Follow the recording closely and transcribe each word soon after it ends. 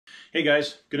Hey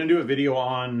guys, gonna do a video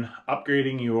on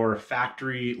upgrading your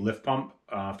factory lift pump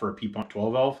for a P-pump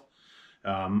 12 valve.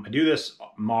 I do this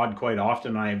mod quite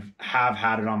often. I have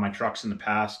had it on my trucks in the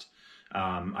past.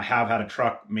 I have had a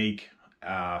truck make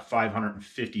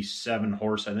 557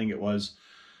 horse, I think it was,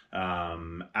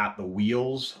 at the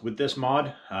wheels with this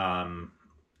mod.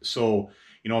 So,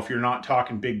 you know, if you're not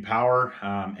talking big power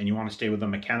and you want to stay with a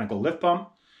mechanical lift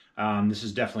pump, this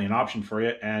is definitely an option for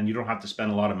you, and you don't have to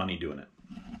spend a lot of money doing it.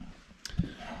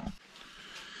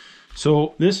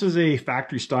 So this is a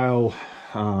factory style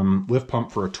lift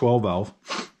pump for a 12 valve.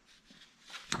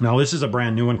 Now this is a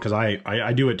brand new one because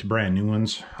I do it to brand new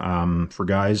ones for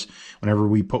guys. Whenever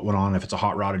we put one on, if it's a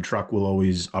hot rodded truck, we'll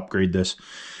always upgrade this.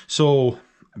 So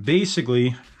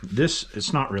basically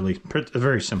it's not really a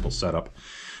very simple setup.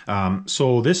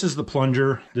 So this is the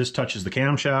plunger. This touches the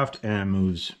camshaft and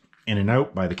moves in and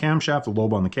out by the camshaft, the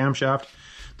lobe on the camshaft.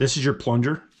 This is your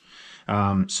plunger.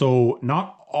 So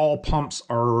not all pumps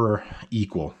are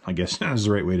equal, I guess is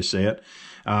the right way to say it.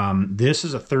 This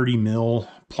is a 30 mil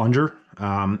plunger.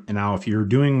 And now if you're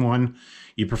doing one,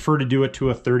 you prefer to do it to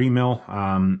a 30 mil.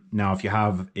 Now if you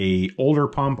have a older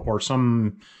pump or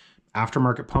some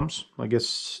aftermarket pumps, I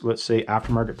guess, let's say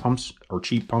aftermarket pumps or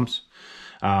cheap pumps,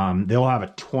 they'll have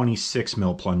a 26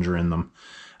 mil plunger in them.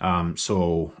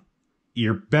 So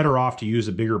you're better off to use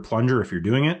a bigger plunger if you're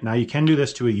doing it. Now you can do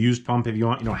this to a used pump if you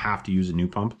want. You don't have to use a new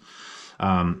pump.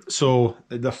 So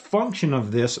the function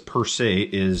of this per se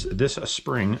is this: a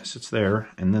spring sits there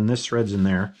and then this thread's in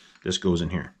there. This goes in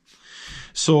here.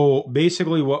 So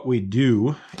basically what we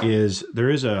do is there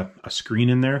is a screen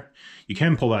in there. You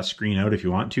can pull that screen out if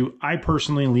you want to. I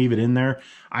personally leave it in there.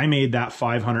 I made that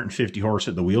 550 horse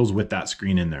at the wheels with that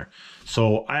screen in there.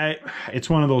 So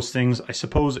it's one of those things. I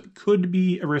suppose it could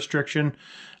be a restriction,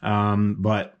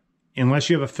 but unless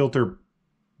you have a filter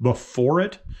before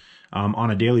it on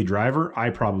a daily driver, I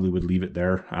probably would leave it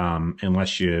there.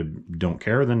 Unless you don't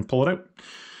care, then pull it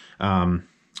out.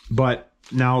 But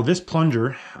now this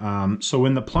plunger, so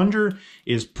when the plunger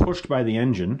is pushed by the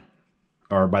engine,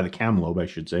 or by the cam lobe, I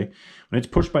should say, when it's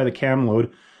pushed by the cam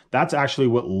lobe, that's actually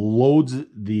what loads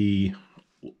the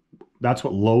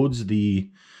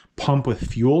pump with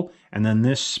fuel, and then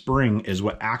this spring is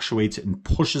what actuates it and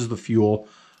pushes the fuel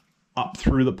up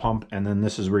through the pump, and then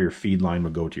this is where your feed line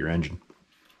would go to your engine.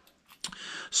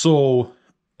 So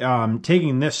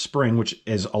taking this spring, which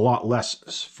is a lot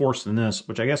less force than this,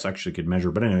 which I guess actually could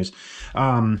measure, but anyways,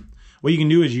 what you can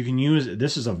do is you can use,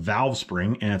 this is a valve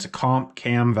spring, and it's a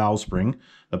cam valve spring.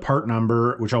 The part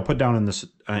number, which I'll put down in this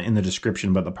in the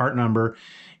description, but the part number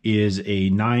is a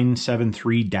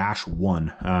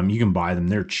 973-1. You can buy them;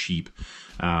 they're cheap.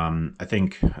 I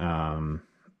think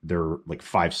they're like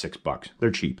 $5-6. They're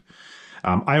cheap.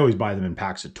 I always buy them in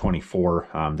packs of 24.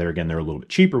 They're a little bit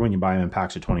cheaper when you buy them in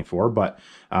packs of 24, but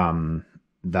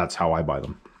that's how I buy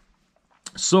them.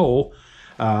 So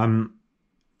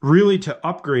really, to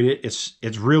upgrade it,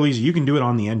 it's real easy. You can do it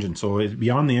on the engine. So it'd be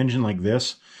on the engine like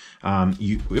this.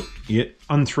 You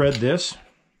unthread this,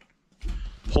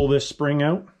 pull this spring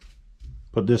out,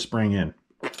 put this spring in.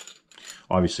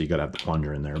 Obviously, you got to have the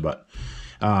plunger in there, but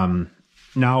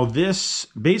now this,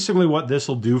 basically what this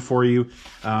will do for you,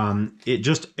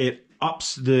 it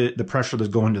ups the pressure that's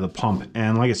going to the pump.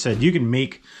 And like I said, you can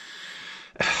make,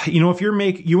 you know, if you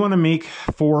want to make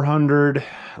 400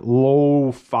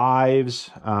 low fives,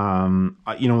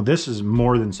 you know, this is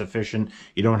more than sufficient.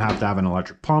 You don't have to have an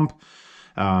electric pump.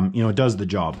 You know, it does the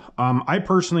job. I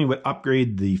personally would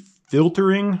upgrade the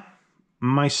filtering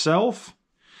myself.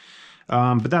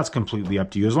 But that's completely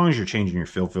up to you. As long as you're changing your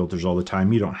fill filters all the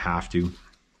time, you don't have to.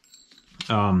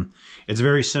 It's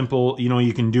very simple. You know,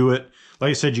 you can do it,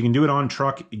 like I said, you can do it on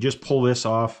truck. You just pull this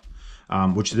off,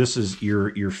 which this is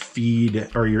your feed,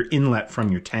 or your inlet from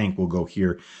your tank will go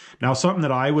here. Now, something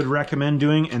that I would recommend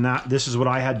doing, and this is what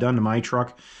I had done to my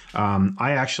truck.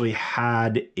 I actually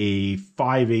had a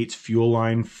 5/8 fuel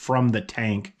line from the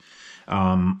tank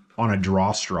on a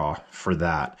draw straw for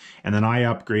that, and then I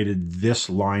upgraded this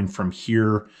line from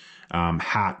here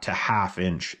to half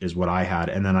inch is what I had,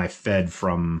 and then I fed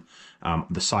from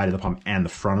the side of the pump and the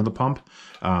front of the pump.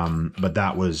 But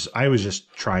I was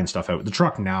just trying stuff out. The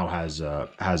truck now has a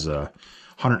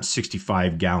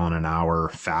 165 gallon an hour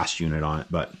fast unit on it,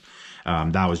 but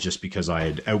that was just because I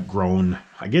had outgrown,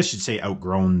 I guess you'd say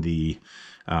outgrown the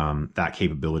that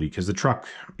capability, because the truck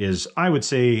is, I would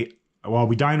say, well,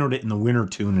 we dynoed it in the winter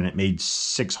tune and it made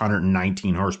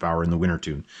 619 horsepower in the winter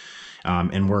tune.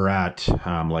 And we're at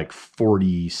like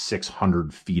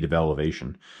 4,600 feet of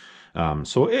elevation.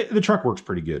 So the truck works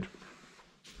pretty good.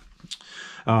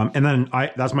 And then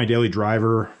that's my daily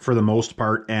driver for the most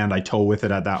part, and I tow with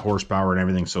it at that horsepower and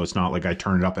everything, so it's not like I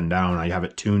turn it up and down. I have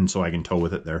it tuned so I can tow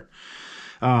with it there.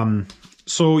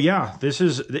 So yeah,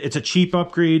 it's a cheap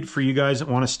upgrade for you guys that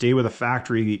want to stay with a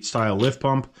factory style lift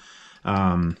pump,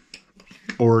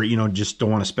 or, you know, just don't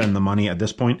want to spend the money at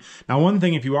this point. Now, one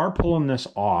thing, if you are pulling this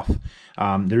off,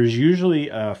 there's usually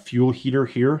a fuel heater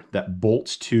here that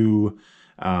bolts to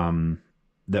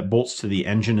the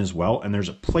engine as well, and there's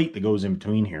a plate that goes in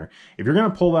between here. If you're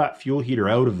going to pull that fuel heater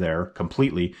out of there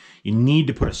completely, you need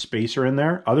to put a spacer in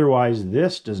there. Otherwise,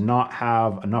 this does not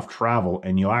have enough travel,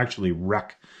 and you'll actually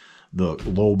wreck the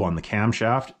lobe on the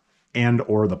camshaft and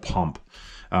or the pump.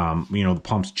 You know, the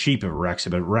pump's cheap if it wrecks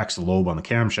it, but it wrecks the lobe on the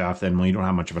camshaft, then when you don't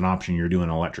have much of an option, you're doing an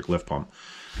electric lift pump.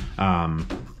 Yeah,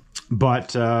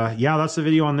 that's the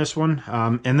video on this one.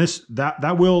 And this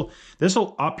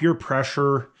will up your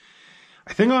pressure.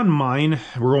 I think on mine,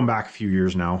 we're going back a few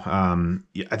years now.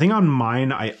 I think on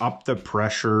mine, I upped the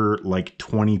pressure like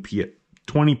 20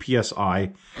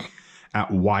 PSI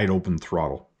at wide open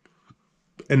throttle.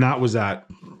 And that was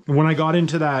when I got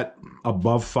into that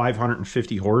above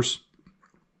 550 horse,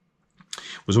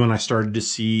 was when I started to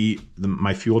see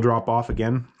my fuel drop off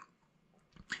again.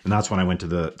 And that's when I went to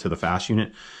the fast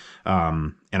unit.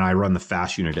 And I run the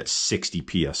fast unit at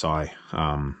 60 PSI.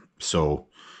 So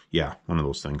yeah, one of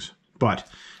those things. But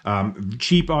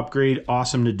cheap upgrade,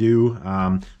 awesome to do.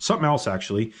 Something else,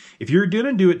 actually, if you're going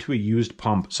to do it to a used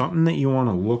pump, something that you want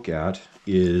to look at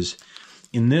is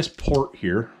in this port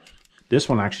here. This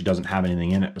one actually doesn't have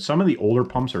anything in it, but some of the older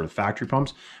pumps or the factory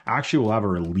pumps actually will have a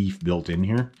relief built in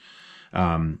here.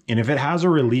 And if it has a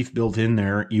relief built in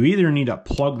there, you either need to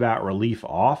plug that relief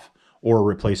off or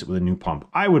replace it with a new pump.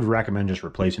 I would recommend just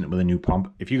replacing it with a new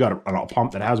pump. If you got a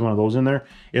pump that has one of those in there,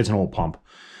 it's an old pump.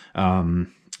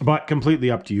 But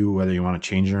completely up to you whether you want to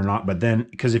change it or not. But then,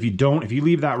 because if you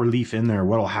leave that relief in there,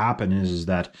 what'll happen is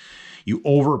that you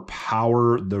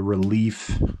overpower the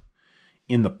relief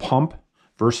in the pump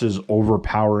versus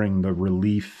overpowering the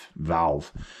relief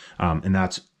valve. And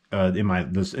that's in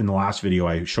the last video,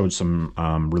 I showed some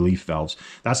relief valves.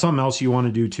 That's something else you want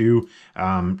to do too.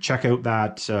 Check out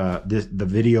the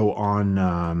video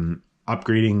on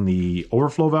upgrading the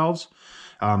overflow valves.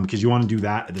 Because you want to do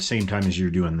that at the same time as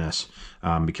you're doing this,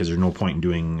 because there's no point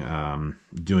in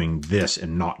doing this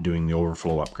and not doing the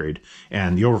overflow upgrade.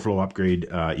 And the overflow upgrade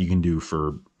you can do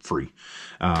for free.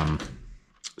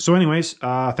 So anyways,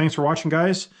 thanks for watching,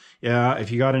 guys.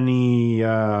 If you got any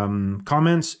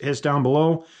comments, hit us down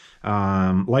below.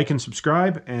 Like and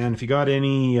subscribe. And if you got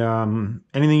any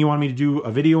anything you want me to do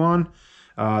a video on,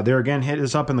 there again, hit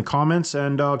us up in the comments,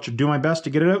 and I'll do my best to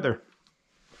get it out there.